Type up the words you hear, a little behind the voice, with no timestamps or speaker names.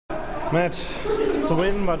Matt, it's a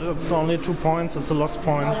win, but it's only 2 points. It's a lost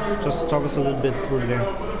point. Just talk us a little bit through the game.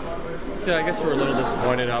 Yeah, I guess we're a little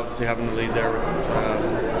disappointed, obviously having the lead there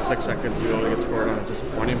with 6 seconds to go to get scored on.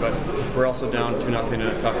 Disappointing, but we're also down 2-0 in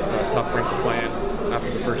a tough rink to play in after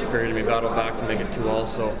the first period, and we battled back to make it 2-all.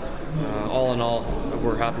 So all in all,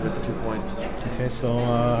 we're happy with the 2 points. Okay,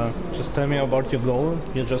 so just tell me about your goal.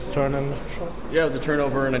 You just turned and shot? Yeah, it was a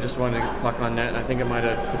turnover, and I just wanted to get the puck on net. I think it might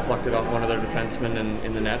have deflected off one of their defensemen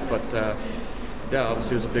in the net, but yeah,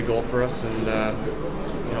 obviously it was a big goal for us, and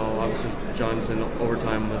obviously John's in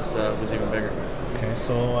overtime was even bigger. Okay,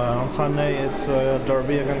 so on Sunday it's a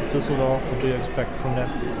derby against Düsseldorf. What do you expect from that?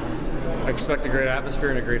 I expect a great atmosphere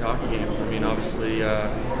and a great hockey game. I mean, obviously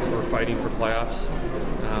we're fighting for playoffs.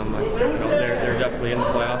 They're definitely in the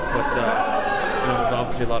playoffs, but there's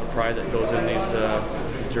obviously a lot of pride that goes in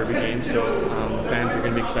these derby games. So the fans are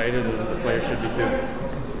going to be excited, and the players should be too.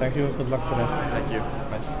 Thank you. Good luck for that. Thank you.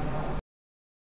 Bye.